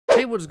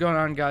Hey, what's going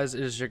on, guys?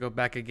 It is Jacob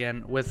back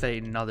again with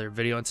another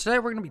video, and today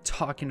we're going to be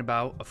talking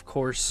about, of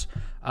course,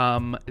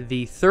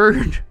 the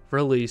third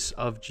release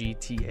of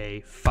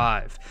GTA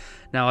 5.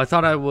 Now, I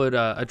thought I would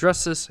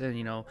address this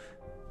and,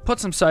 put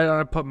some sight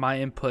on it, put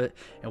my input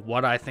and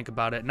what I think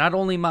about it. Not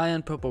only my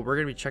input, but we're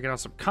going to be checking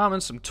out some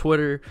comments, some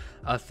Twitter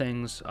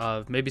things,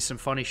 of maybe some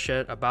funny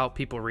shit about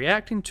people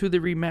reacting to the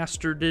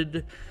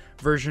remastered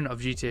version of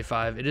GTA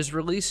 5. It is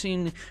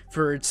releasing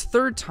for its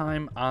third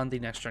time on the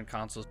next-gen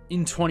consoles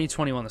in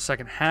 2021, the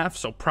second half,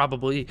 so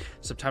probably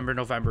September,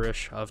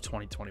 November-ish of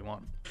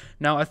 2021.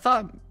 Now, I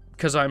thought,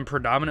 because I'm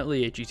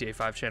predominantly a GTA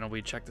 5 channel,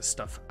 we'd check this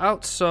stuff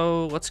out,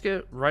 so let's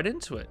get right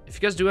into it. If you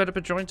guys do end up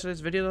enjoying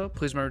today's video, though,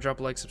 please remember to drop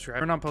a like, subscribe,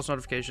 turn on post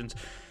notifications,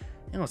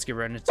 and let's get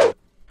right into it.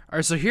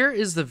 Alright, so here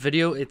is the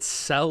video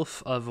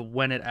itself of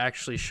when it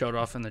actually showed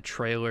off in the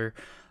trailer,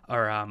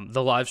 or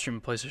the live stream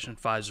of PlayStation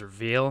 5's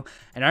reveal,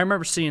 and I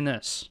remember seeing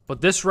this, but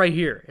this right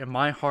here, and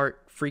my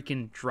heart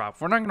freaking dropped.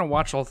 We're not going to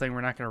watch the whole thing,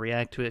 we're not going to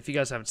react to it. If you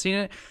guys haven't seen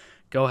it,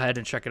 go ahead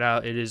and check it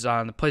out. It is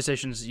on the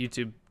PlayStation's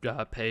YouTube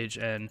page,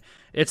 and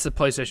it's the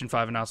PlayStation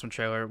 5 announcement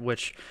trailer,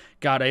 which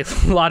got a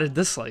lot of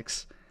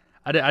dislikes.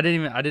 I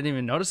didn't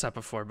even notice that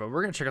before, but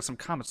we're gonna check out some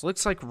comments.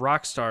 Looks like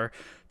Rockstar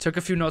took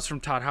a few notes from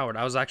Todd Howard.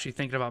 I was actually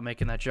thinking about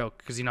making that joke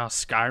because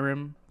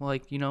Skyrim,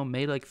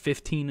 made like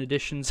 15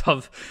 editions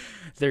of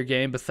their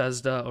game,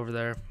 Bethesda over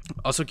there.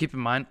 Also, keep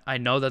in mind, I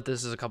know that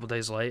this is a couple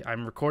days late.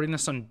 I'm recording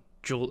this on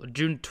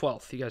June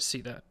 12th. You guys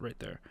see that right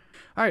there.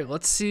 All right,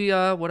 let's see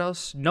what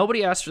else.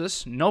 Nobody asked for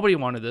this. Nobody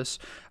wanted this.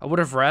 I would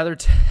have rather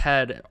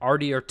had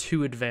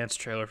RDR2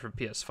 Advanced trailer for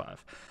PS5.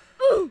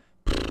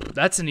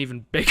 That's an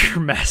even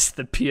bigger mess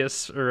than the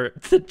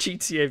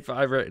GTA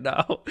 5 right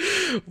now.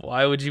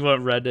 Why would you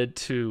want Red Dead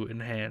 2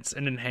 enhanced?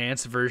 An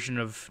enhanced version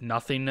of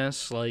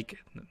nothingness? Like,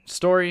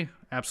 story,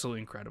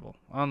 absolutely incredible.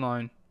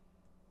 Online,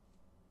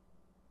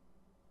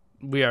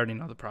 we already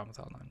know the problem with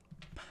online.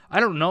 I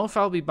don't know if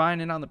I'll be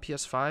buying it on the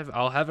PS5.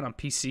 I'll have it on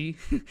PC.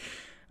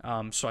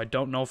 So I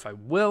don't know if I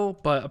will,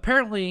 but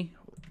apparently,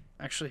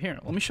 actually here,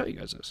 let me show you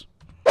guys this.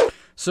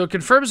 So it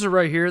confirms it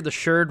right here, the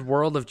shared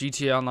world of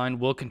GTA Online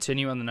will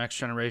continue on the next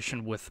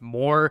generation with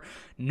more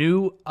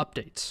new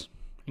updates,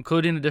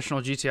 including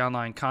additional GTA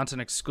Online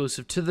content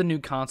exclusive to the new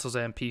consoles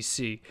and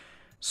PC.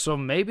 So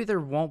maybe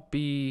there won't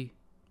be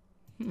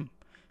new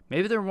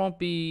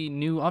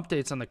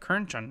updates on the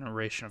current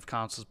generation of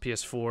consoles,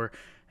 PS4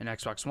 and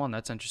Xbox One.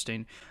 That's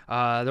interesting.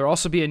 There'll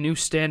also be a new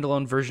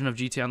standalone version of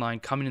GTA Online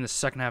coming in the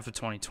second half of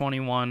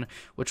 2021,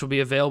 which will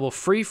be available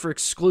free for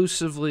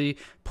exclusively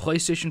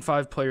PlayStation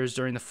 5 players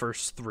during the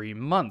first 3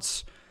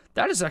 months.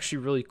 That is actually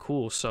really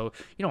cool. So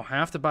you don't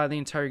have to buy the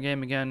entire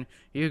game again.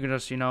 You can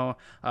just, kind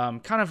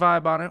of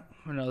vibe on it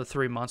for another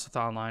 3 months with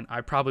online. I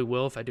probably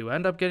will if I do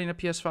end up getting a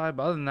PS5.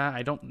 But other than that,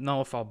 I don't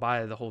know if I'll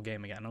buy the whole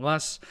game again,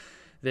 unless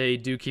they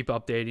do keep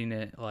updating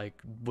it, like,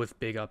 with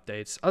big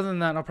updates. Other than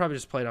that, I'll probably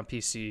just play it on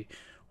PC.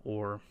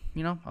 Or,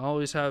 I'll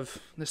always have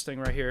this thing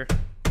right here,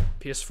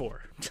 PS4.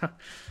 All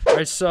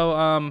right,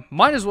 so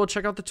might as well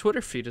check out the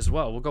Twitter feed as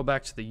well. We'll go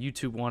back to the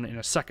YouTube one in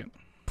a second.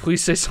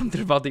 Please say something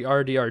about the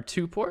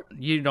RDR2 port.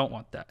 You don't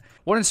want that.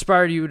 What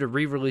inspired you to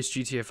re-release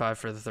GTA 5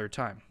 for the third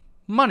time?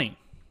 Money.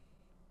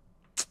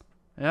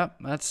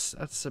 Yep,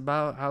 that's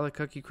about how the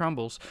cookie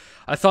crumbles.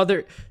 I thought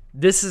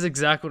this is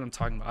exactly what I'm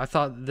talking about. I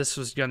thought this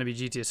was going to be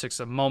GTA 6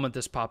 the moment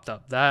this popped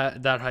up.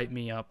 That hyped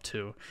me up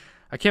too.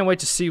 I can't wait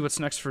to see what's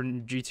next for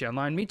GTA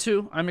Online. Me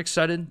too. I'm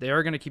excited. They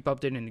are going to keep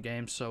updating the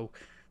game, so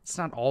it's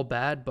not all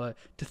bad. But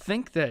to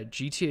think that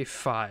GTA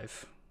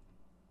 5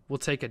 will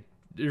take or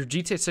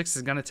GTA 6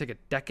 is going to take a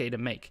decade to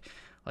make.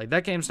 Like,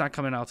 that game's not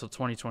coming out till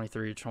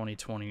 2023 or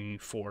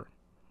 2024.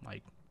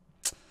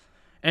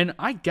 And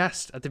I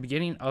guessed at the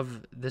beginning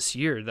of this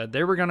year that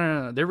they were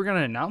gonna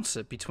announce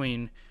it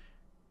between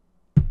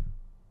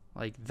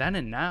then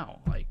and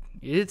now.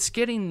 It's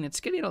getting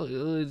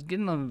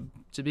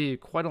to be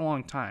quite a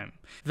long time.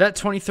 That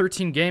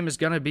 2013 game is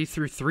going to be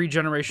through 3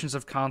 generations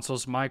of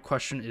consoles. My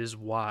question is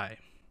why?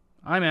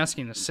 I'm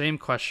asking the same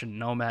question,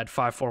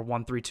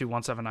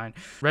 Nomad541322179.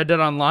 Red Dead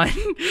Online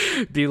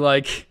be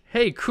like,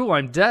 hey, cool,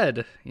 I'm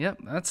dead. Yep,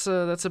 that's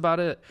about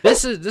it.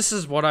 This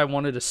is what I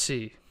wanted to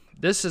see.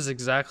 This is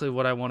exactly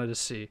what I wanted to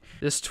see.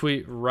 This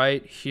tweet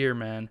right here,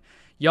 man.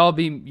 Y'all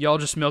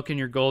just milking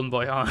your golden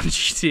boy on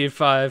GTA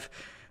 5.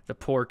 The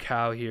poor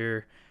cow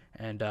here.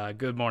 And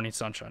good morning,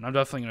 sunshine. I'm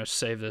definitely going to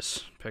save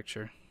this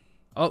picture.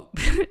 Oh,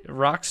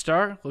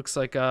 Rockstar. Looks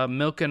like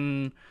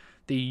milking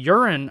the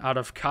urine out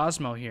of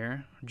Cosmo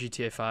here.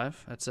 GTA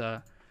 5. That's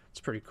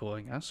pretty cool,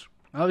 I guess.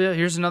 Oh, yeah,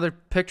 here's another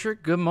picture.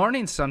 Good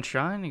morning,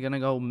 sunshine. You're going to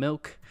go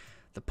milk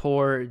the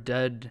poor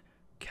dead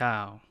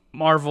cow.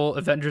 Marvel,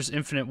 Avengers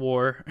Infinite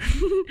War,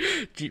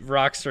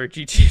 Rockstar,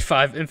 GTA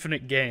 5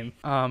 Infinite Game.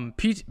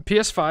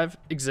 PS5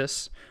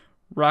 exists.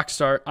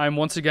 Rockstar, I'm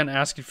once again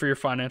asking for your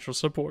financial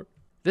support.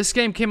 This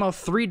game came out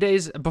 3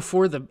 days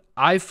before the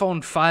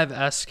iPhone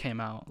 5S came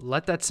out.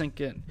 Let that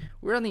sink in.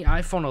 We're on the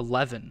iPhone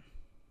 11.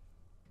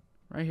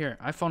 Right here,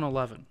 iPhone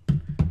 11.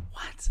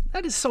 What?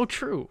 That is so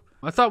true.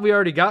 I thought we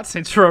already got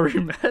Saints Row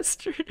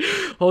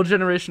Remastered. Whole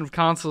generation of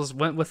consoles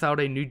went without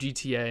a new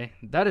GTA.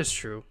 That is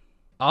true.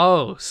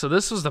 Oh, so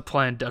this was the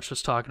plan Dutch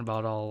was talking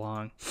about all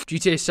along.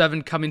 GTA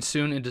 7 coming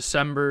soon in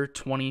December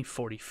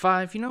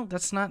 2045. You know,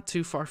 that's not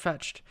too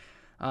far-fetched.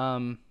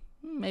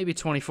 Maybe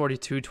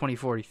 2042,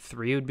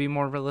 2043 would be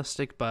more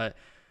realistic, but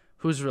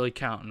who's really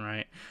counting,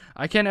 right?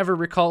 I can't ever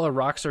recall a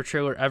Rockstar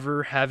trailer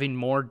ever having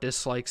more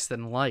dislikes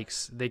than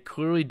likes. They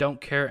clearly don't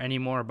care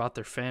anymore about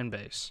their fan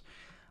base.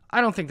 I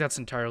don't think that's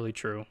entirely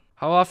true.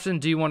 How often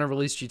do you want to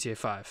release GTA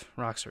 5?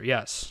 Rockstar,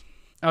 yes.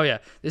 Oh yeah,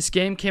 this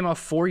game came out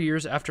 4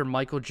 years after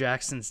Michael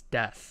Jackson's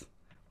death.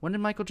 When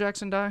did Michael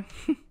Jackson die?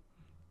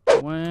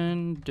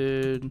 When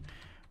did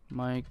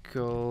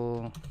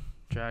Michael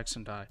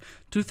Jackson die?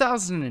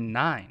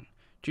 2009,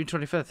 June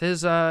 25th.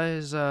 His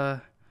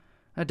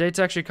date's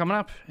actually coming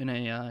up in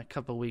a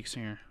couple weeks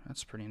here.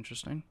 That's pretty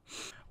interesting.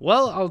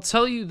 Well, I'll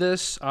tell you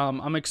this.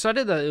 I'm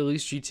excited that at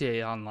least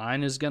GTA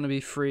Online is going to be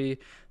free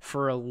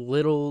for a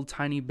little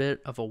tiny bit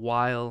of a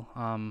while.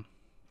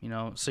 You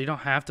know, so you don't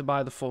have to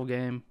buy the full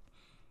game.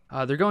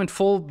 They're going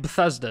full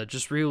Bethesda,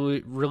 just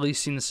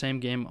releasing the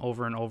same game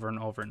over and over and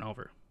over and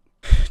over.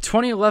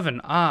 2011,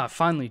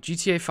 finally,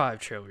 GTA 5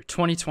 trailer.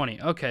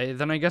 2020, okay,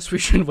 then I guess we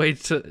should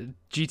wait to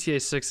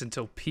GTA 6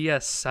 until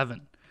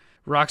PS7.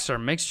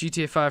 Rockstar makes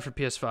GTA 5 for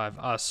PS5.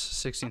 Us,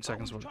 16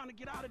 seconds. Trying to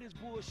get out of this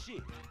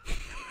bullshit.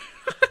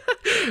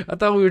 I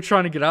thought we were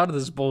trying to get out of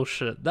this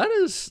bullshit. That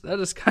is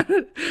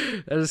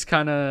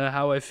kind of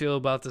how I feel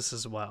about this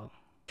as well.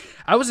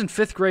 I was in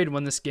 5th grade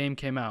when this game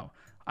came out.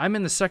 I'm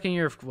in the second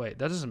year of... Wait,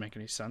 that doesn't make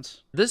any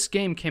sense. This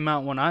game came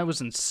out when I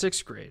was in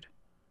 6th grade.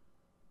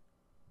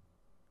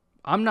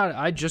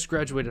 I just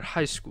graduated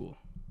high school.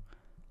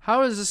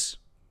 How is this...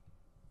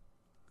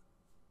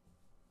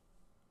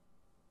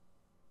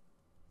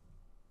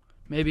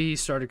 Maybe he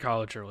started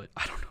college early.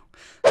 I don't know.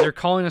 They're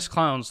calling us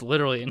clowns,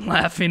 literally, and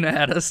laughing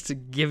at us to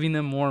giving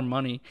them more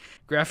money.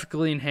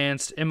 Graphically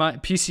enhanced.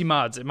 PC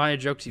mods. Am I a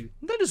joke to you?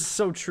 That is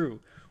so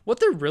true.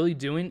 What they're really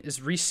doing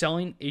is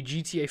reselling a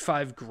GTA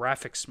 5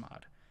 graphics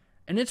mod.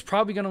 And it's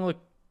probably going to look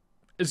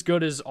as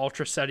good as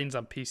ultra settings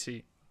on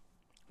PC.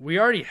 We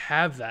already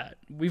have that.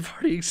 We've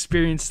already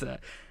experienced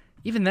that.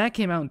 Even that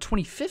came out in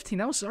 2015.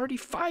 That was already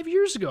 5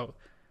 years ago.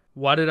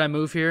 Why did I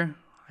move here?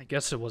 I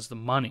guess it was the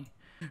money.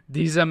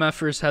 These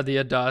MFers had the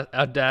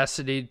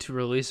audacity to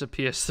release a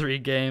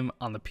PS3 game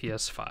on the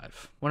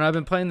PS5. When I've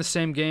been playing the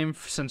same game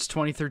since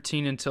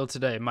 2013 until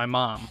today, my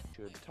mom...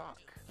 Should talk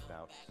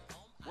about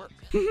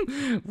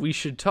work. We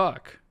should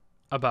talk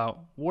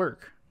about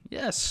work.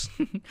 Yes.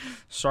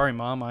 Sorry,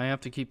 Mom. I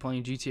have to keep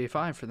playing GTA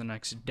 5 for the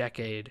next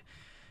decade.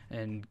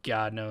 And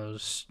God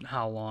knows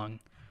how long.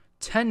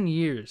 10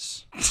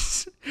 years.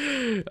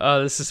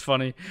 Oh, this is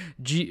funny.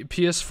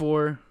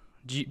 PS4,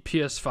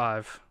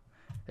 PS5.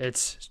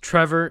 It's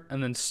Trevor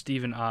and then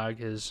Stephen Ogg,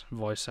 his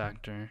voice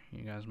actor.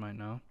 You guys might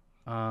know.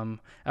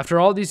 After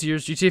all these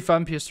years, GTA 5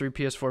 and PS3,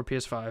 PS4,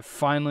 PS5,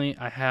 finally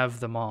I have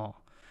them all.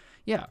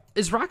 Yeah,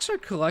 is Rockstar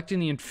collecting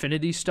the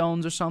Infinity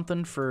Stones or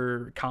something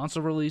for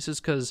console releases?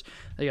 Because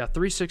they got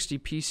 360,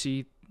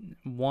 PC,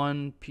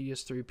 1,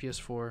 PS3,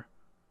 PS4,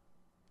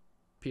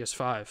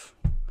 PS5.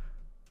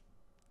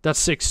 That's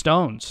 6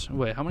 stones.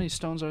 Wait, how many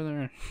stones are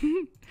there?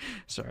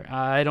 Sorry,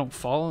 I don't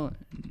follow.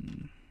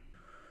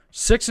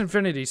 6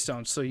 Infinity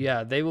Stones. So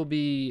yeah, they will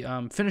be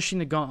finishing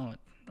the gauntlet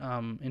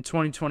in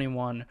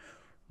 2021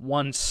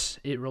 once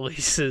it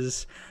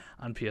releases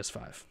on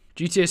PS5.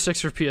 GTA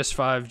 6 for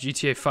PS5,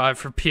 GTA 5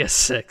 for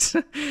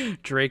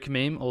PS6. Drake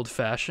meme,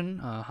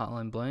 old-fashioned,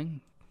 Hotline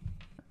Bling.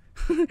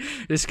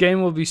 This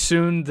game will be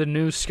soon the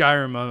new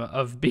Skyrim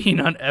of being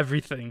on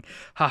everything.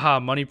 Haha,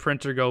 money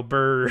printer go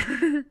brr.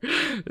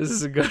 This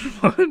is a good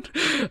one.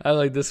 I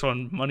like this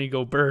one. Money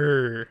go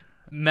brr.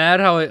 Mad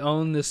how I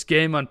own this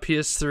game on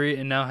PS3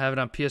 and now have it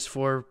on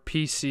PS4,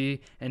 PC,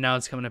 and now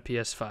it's coming to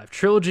PS5.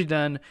 Trilogy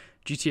then,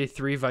 GTA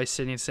 3, Vice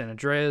City, and San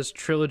Andreas.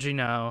 Trilogy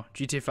now,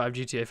 GTA 5,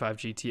 GTA 5,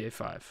 GTA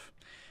 5.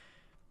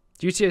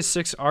 GTA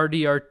 6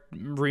 RDR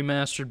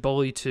Remastered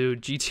Bully 2,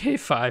 GTA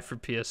 5 for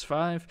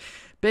PS5.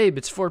 Babe,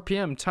 it's 4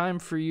 p.m. Time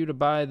for you to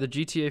buy the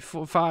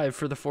GTA 5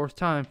 for the 4th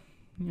time.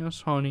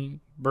 Yes, honey.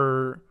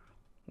 Brr.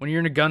 When you're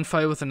in a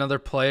gunfight with another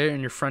player and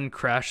your friend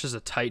crashes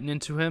a Titan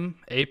into him,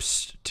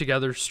 apes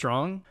together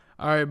strong.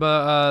 Alright,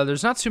 but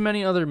there's not too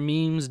many other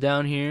memes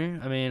down here.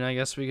 I mean, I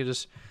guess we could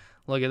just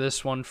look at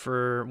this one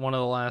for one of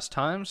the last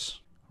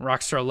times.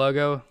 Rockstar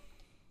logo.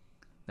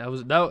 That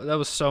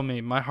was so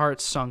me. My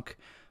heart sunk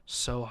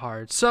so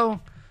hard.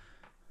 So,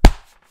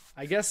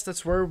 I guess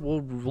that's where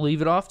we'll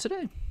leave it off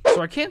today.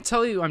 So I can't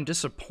tell you I'm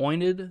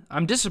disappointed.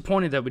 I'm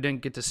disappointed that we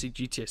didn't get to see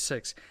GTA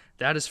 6.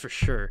 That is for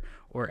sure.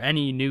 Or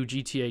any new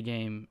GTA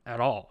game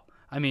at all.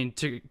 I mean,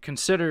 to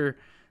consider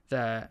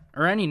that,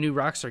 or any new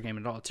Rockstar game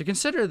at all, to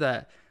consider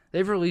that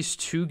they've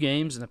released 2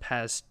 games in the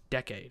past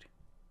decade.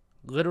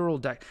 Literal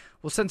decade.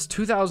 Well, since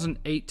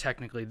 2008,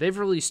 technically, they've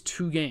released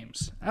 2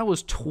 games. That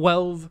was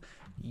 12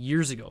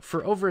 years ago.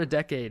 For over a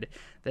decade,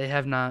 they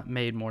have not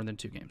made more than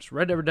 2 games.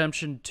 Red Dead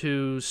Redemption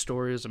 2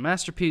 story is a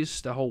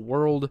masterpiece. The whole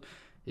world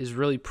is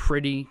really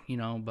pretty, you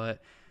know,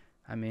 but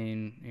I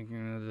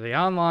mean, the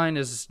online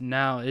is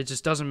now, it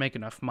just doesn't make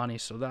enough money,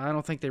 so I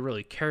don't think they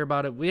really care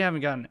about it. We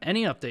haven't gotten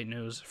any update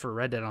news for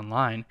Red Dead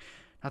Online.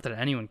 Not that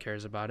anyone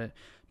cares about it.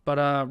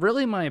 But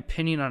really my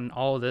opinion on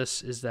all of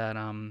this is that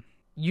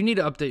you need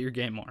to update your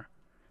game more.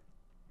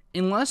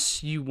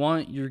 Unless you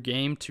want your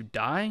game to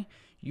die,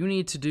 you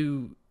need to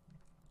do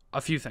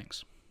a few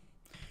things.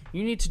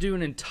 You need to do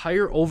an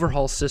entire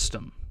overhaul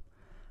system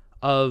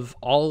of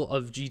all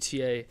of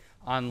GTA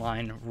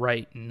Online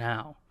right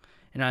now.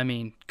 And I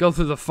mean, go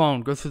through the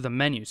phone, go through the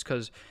menus,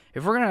 because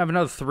if we're going to have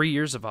another 3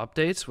 years of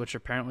updates, which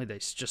apparently they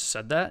just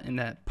said that in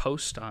that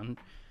post on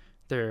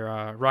their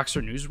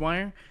Rockstar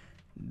Newswire,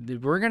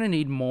 we're going to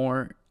need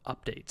more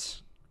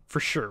updates. For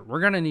sure.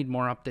 We're going to need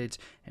more updates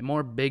and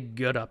more big,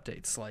 good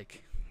updates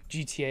like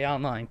GTA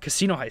Online,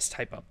 Casino Heist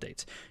type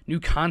updates, new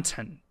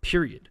content,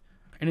 period.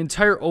 An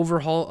entire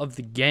overhaul of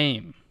the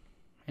game.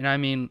 And I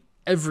mean,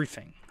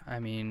 everything. I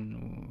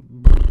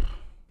mean,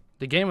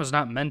 the game was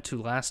not meant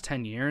to last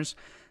 10 years.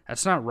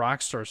 That's not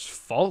Rockstar's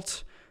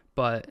fault,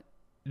 but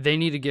they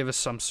need to give us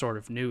some sort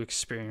of new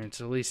experience,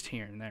 at least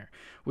here and there.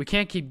 We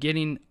can't keep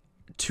getting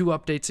 2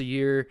 updates a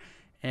year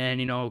and,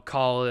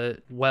 call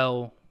it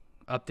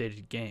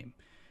updated game.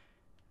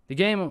 The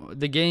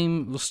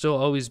game will still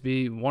always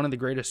be one of the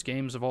greatest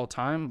games of all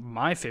time,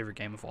 my favorite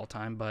game of all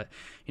time, but,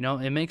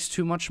 it makes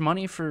too much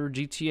money for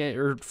GTA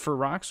or for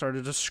Rockstar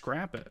to just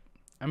scrap it.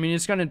 I mean,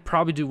 it's going to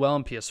probably do well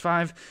on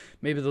PS5.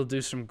 Maybe they'll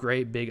do some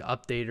great big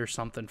update or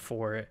something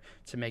for it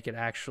to make it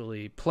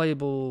actually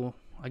playable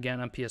again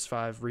on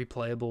PS5,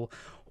 replayable.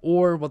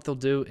 Or what they'll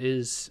do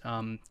is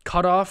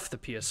cut off the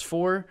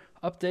PS4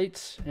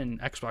 updates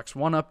and Xbox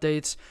One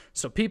updates.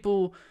 So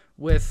people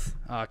with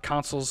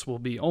consoles will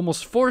be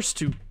almost forced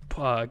to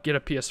get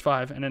a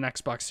PS5 and an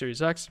Xbox Series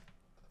X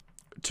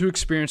to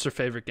experience their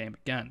favorite game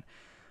again.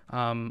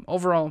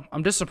 Overall,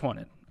 I'm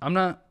disappointed. I'm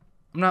not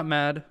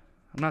mad.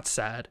 I'm not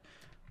sad.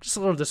 Just a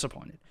little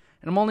disappointed.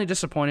 And I'm only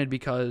disappointed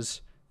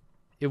because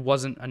it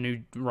wasn't a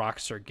new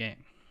Rockstar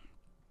game.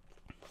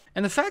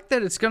 And the fact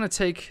that it's going to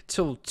take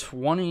till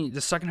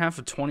the second half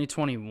of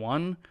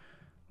 2021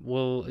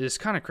 is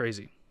kind of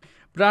crazy.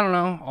 But I don't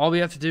know. All we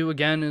have to do,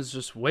 again, is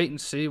just wait and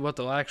see what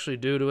they'll actually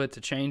do to it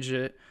to change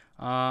it.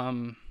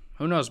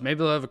 Who knows? Maybe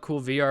they'll have a cool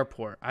VR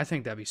port. I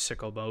think that'd be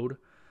sicko mode.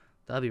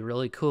 That'd be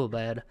really cool,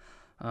 bad.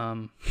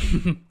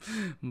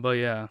 But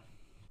yeah.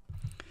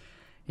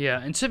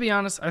 Yeah, and to be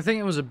honest, I think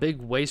it was a big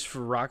waste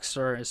for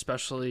Rockstar,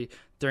 especially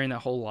during that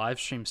whole live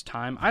stream's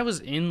time. I was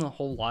in the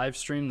whole live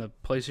stream, the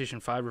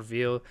PlayStation 5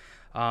 reveal.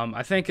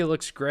 I think it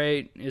looks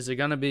great. Is it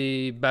going to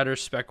be better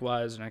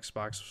spec-wise than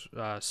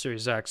Xbox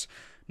Series X?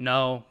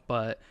 No,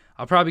 but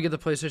I'll probably get the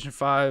PlayStation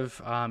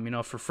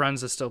 5, for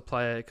friends that still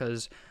play it,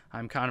 because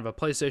I'm kind of a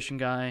PlayStation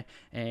guy.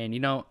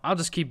 And, I'll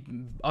just keep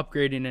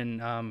upgrading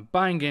and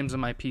buying games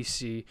on my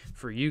PC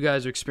for you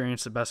guys to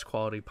experience the best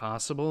quality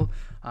possible.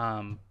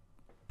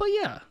 But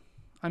yeah,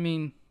 I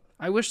mean,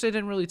 I wish they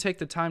didn't really take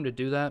the time to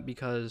do that,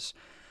 because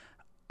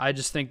I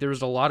just think there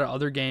was a lot of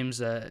other games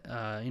that,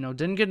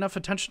 didn't get enough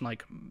attention.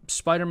 Like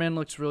Spider-Man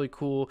looks really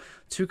cool.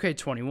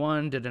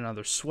 2K21 did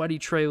another sweaty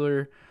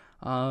trailer.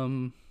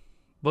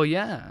 But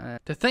yeah,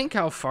 to think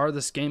how far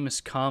this game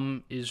has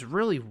come is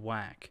really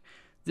whack.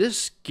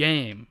 This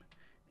game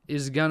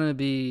is going to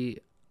be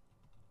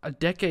a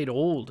decade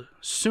old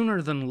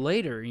sooner than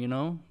later,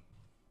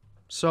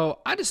 So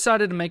I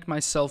decided to make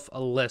myself a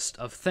list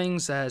of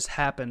things that has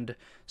happened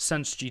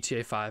since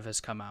GTA 5 has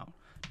come out.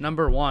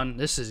 Number 1,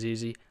 this is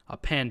easy, a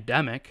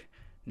pandemic.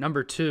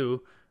 Number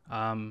 2,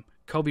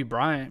 Kobe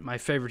Bryant, my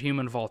favorite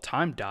human of all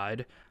time,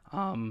 died.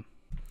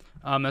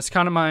 That's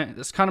kind of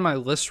my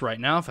list right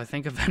now. If I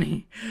think of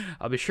any,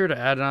 I'll be sure to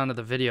add it onto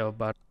the video.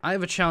 But I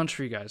have a challenge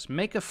for you guys.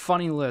 Make a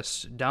funny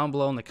list down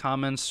below in the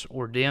comments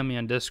or DM me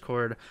on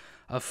Discord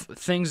of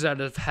things that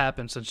have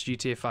happened since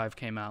GTA 5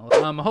 came out.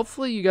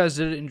 Hopefully you guys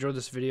did enjoy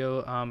this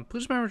video.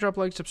 Please remember to drop a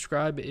like,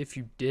 subscribe if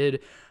you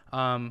did.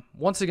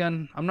 Once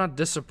again, I'm not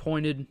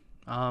disappointed.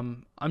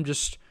 I'm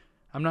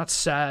not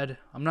sad.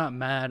 I'm not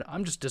mad.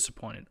 I'm just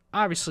disappointed.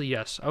 Obviously,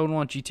 yes, I would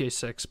want GTA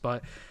 6,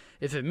 but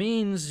if it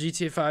means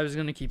GTA 5 is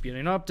going to keep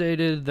getting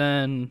updated,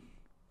 then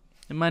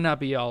it might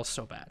not be all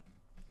so bad.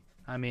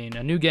 I mean,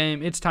 a new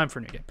game, it's time for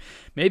a new game.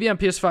 Maybe on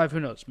PS5, who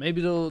knows?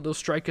 Maybe they'll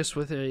strike us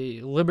with a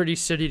Liberty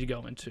City to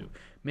go into.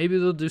 Maybe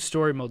they'll do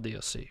story mode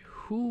DLC.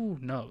 Who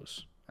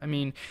knows? I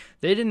mean,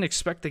 they didn't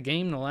expect the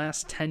game to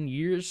last 10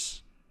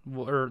 years,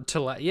 or to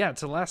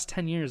last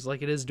 10 years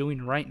like it is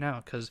doing right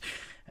now, because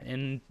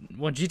when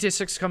GTA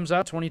 6 comes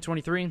out,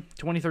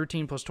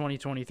 2013 plus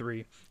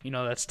 2023,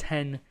 that's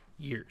 10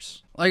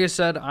 years. Like I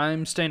said,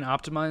 I'm staying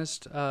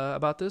optimized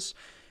about this.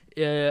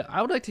 I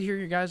would like to hear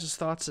your guys'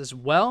 thoughts as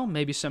well.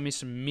 Maybe send me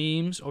some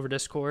memes over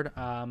Discord.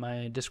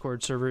 My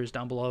Discord server is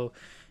down below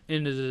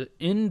in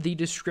the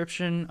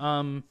description.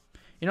 And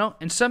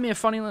send me a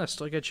funny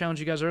list, like I challenged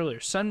you guys earlier.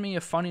 Send me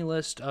a funny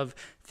list of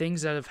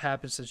things that have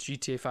happened since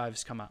GTA 5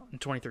 has come out in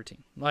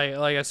 2013. Like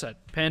I said,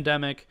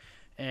 pandemic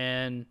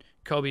and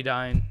Kobe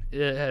dying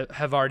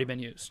have already been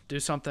used. Do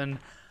something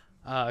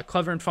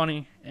clever and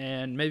funny,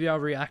 and maybe I'll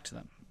react to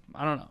them.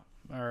 I don't know.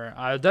 or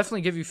I'll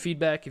definitely give you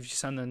feedback if you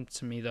send them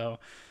to me though.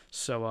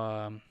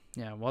 So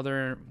yeah,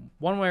 whether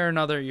one way or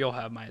another, you'll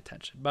have my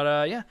attention.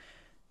 But yeah,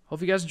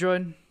 hope you guys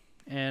enjoyed,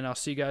 and I'll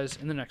see you guys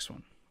in the next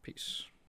one. Peace.